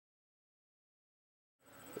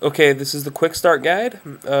Okay, this is the quick start guide.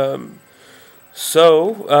 I'm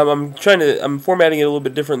formatting it a little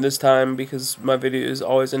bit different this time because my videos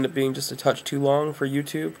always end up being just a touch too long for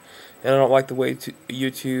YouTube, and I don't like the way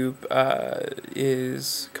YouTube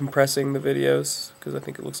is compressing the videos because I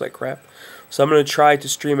think it looks like crap. So I'm going to try to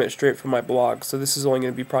stream it straight from my blog. So this is only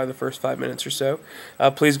going to be probably the first 5 minutes or so.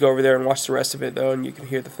 Please go over there and watch the rest of it though, and you can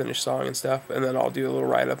hear the finished song and stuff. And then I'll do a little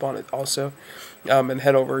write up on it also, and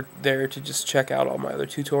head over there to just check out all my other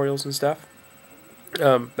tutorials and stuff.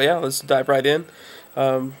 But yeah, let's dive right in.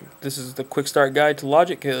 This is the quick start guide to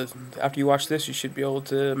Logic. After you watch this, you should be able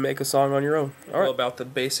to make a song on your own. All right. About the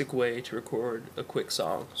basic way to record a quick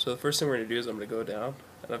song. So the first thing we're going to do is I'm going to go down,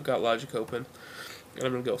 and I've got Logic open, and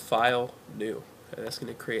I'm going to go File, New, and that's going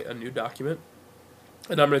to create a new document.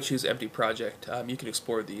 And I'm going to choose Empty Project. You can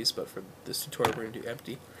export these, but for this tutorial we're going to do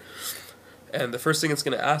Empty. And the first thing it's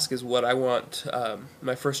going to ask is what I want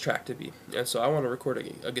my first track to be. And so I want to record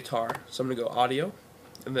a guitar. So I'm going to go Audio,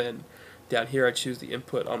 and then down here I choose the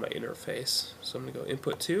input on my interface. So I'm going to go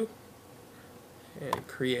Input 2 and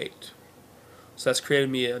Create. So that's created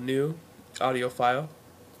me a new audio file.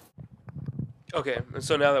 Okay, and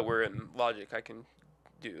so now that we're in Logic, I can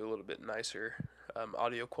do a little bit nicer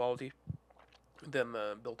audio quality than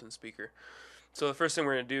the built-in speaker. So the first thing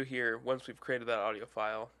we're going to do here, once we've created that audio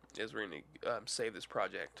file, is we're going to save this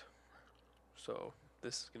project. So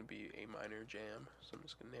this is going to be A minor jam. So I'm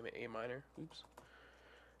just going to name it A minor. Oops.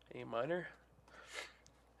 A minor.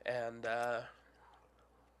 And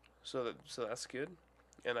so that's good.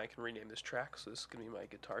 And I can rename this track. So this is going to be my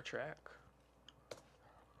guitar track.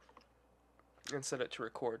 And set it to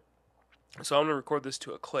record. So I'm going to record this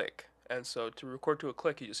to a click. And so to record to a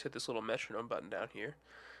click, you just hit this little metronome button down here.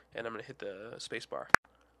 And I'm going to hit the space bar.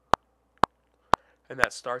 And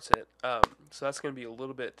that starts it. So that's going to be a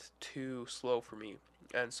little bit too slow for me.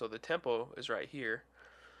 And so the tempo is right here.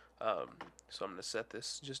 So I'm going to set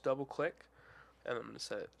this, just double click, and I'm going to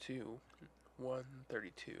set it to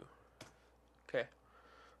 132. Okay.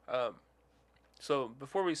 So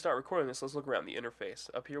before we start recording this, let's look around the interface.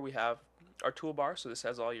 Up here we have our toolbar, so this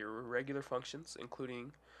has all your regular functions,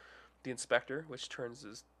 including the inspector, which turns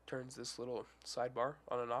this little sidebar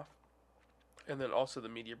on and off. And then also the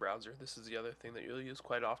media browser. This is the other thing that you'll use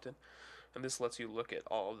quite often. And this lets you look at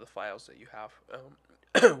all of the files that you have.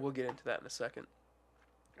 We'll get into that in a second.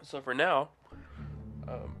 So for now,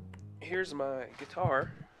 here's my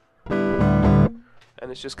guitar. And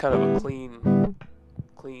it's just kind of a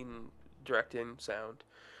clean direct-in sound.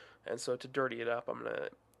 And so to dirty it up, I'm going to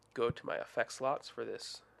go to my effect slots for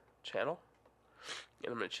this channel.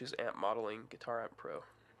 And I'm going to choose Amp Modeling Guitar Amp Pro.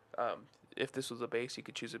 If this was a bass, you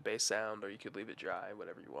could choose a bass sound, or you could leave it dry,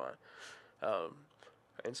 whatever you want.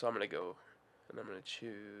 And so I'm going to go, and I'm going to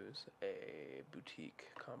choose a Boutique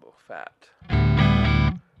Combo Fat.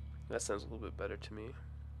 That sounds a little bit better to me.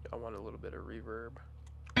 I want a little bit of reverb.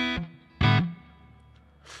 And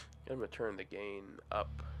I'm going to turn the gain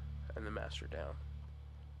up and the master down.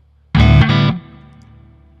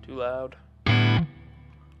 Too loud.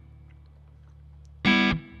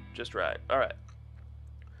 Just right. Alright.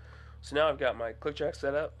 So now I've got my click track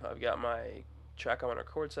set up, I've got my track I want to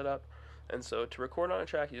record set up, and so to record on a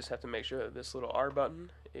track you just have to make sure that this little R button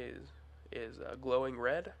is glowing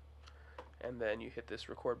red, and then you hit this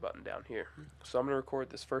record button down here. So I'm going to record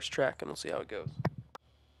this first track and we'll see how it goes.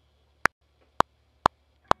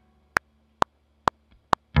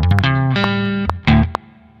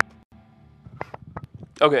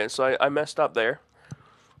 Okay, so I messed up there,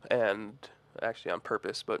 and actually on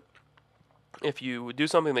purpose, but if you do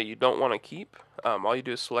something that you don't want to keep, all you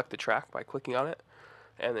do is select the track by clicking on it,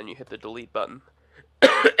 and then you hit the delete button,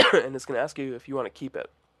 and it's going to ask you if you want to keep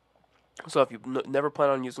it. So if you never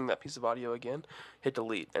plan on using that piece of audio again, hit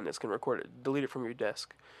delete, and it's going to record it, delete it from your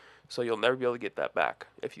disk, so you'll never be able to get that back.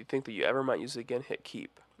 If you think that you ever might use it again, hit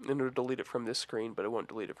keep, and it'll delete it from this screen, but it won't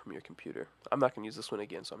delete it from your computer. I'm not going to use this one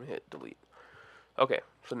again, so I'm going to hit delete. Okay,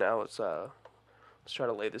 so now let's try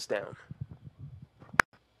to lay this down.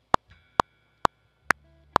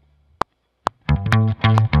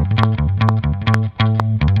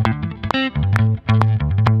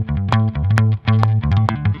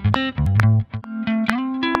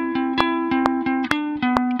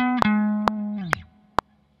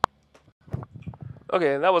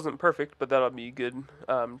 Okay, that wasn't perfect, but that'll be good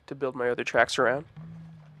to build my other tracks around.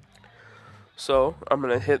 So I'm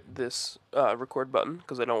going to hit this record button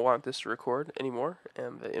because I don't want this to record anymore,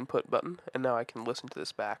 and the input button, and now I can listen to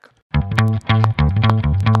this back.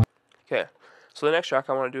 Okay, so the next track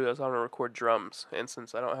I want to do is I want to record drums, and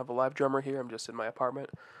since I don't have a live drummer here, I'm just in my apartment,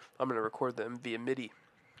 I'm going to record them via MIDI.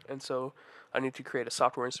 And so I need to create a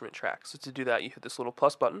software instrument track. So to do that, you hit this little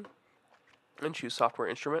plus button and choose software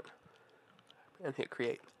instrument and hit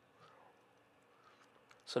create.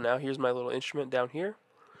 So now here's my little instrument down here.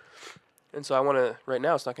 And so I want to, right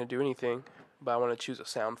now it's not going to do anything, but I want to choose a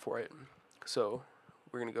sound for it. So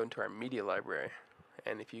we're going to go into our media library.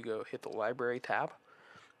 And if you go hit the library tab,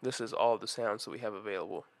 this is all of the sounds that we have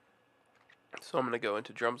available. So I'm going to go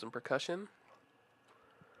into drums and percussion,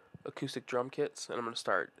 acoustic drum kits, and I'm going to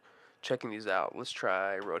start checking these out. Let's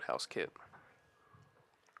try Roadhouse kit.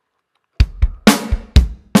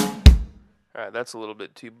 Alright, that's a little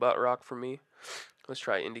bit too butt rock for me. Let's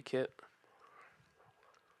try indie kit.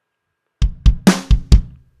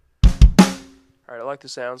 Alright, I like the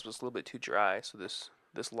sounds, but it's a little bit too dry, so this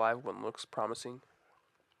live one looks promising.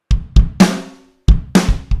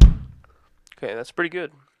 Okay, that's pretty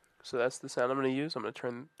good. So that's the sound I'm going to use. I'm going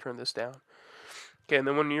to turn this down. Okay, and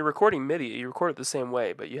then when you're recording MIDI, you record it the same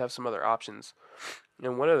way, but you have some other options.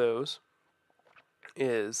 And one of those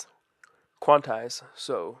is quantize.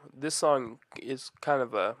 So this song is kind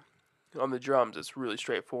of on the drums, it's really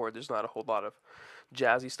straightforward. There's not a whole lot of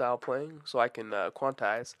jazzy style playing, so I can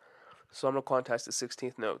quantize. So I'm going to quantize to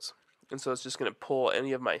 16th notes. And so it's just going to pull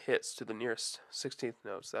any of my hits to the nearest 16th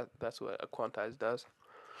notes. That's what a quantize does.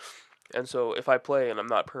 And so if I play and I'm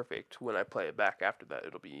not perfect, when I play it back after that,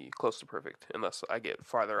 it'll be close to perfect, unless I get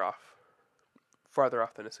farther off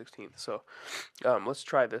than a 16th. So let's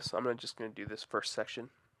try this. I'm just going to do this first section.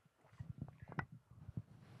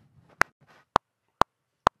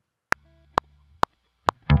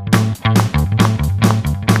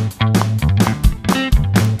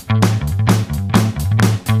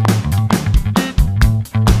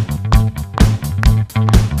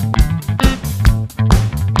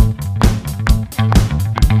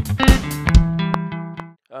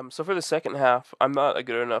 So for the second half, I'm not a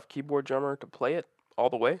good enough keyboard drummer to play it all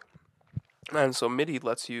the way. And so MIDI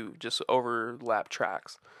lets you just overlap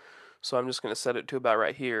tracks. So I'm just going to set it to about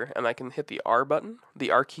right here, and I can hit the R button,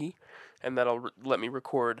 the R key, and that'll let me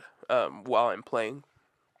record while I'm playing,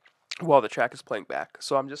 while the track is playing back.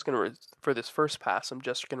 So I'm just going to, for this first pass, I'm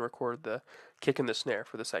just going to record the kick and the snare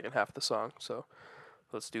for the second half of the song. So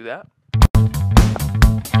let's do that.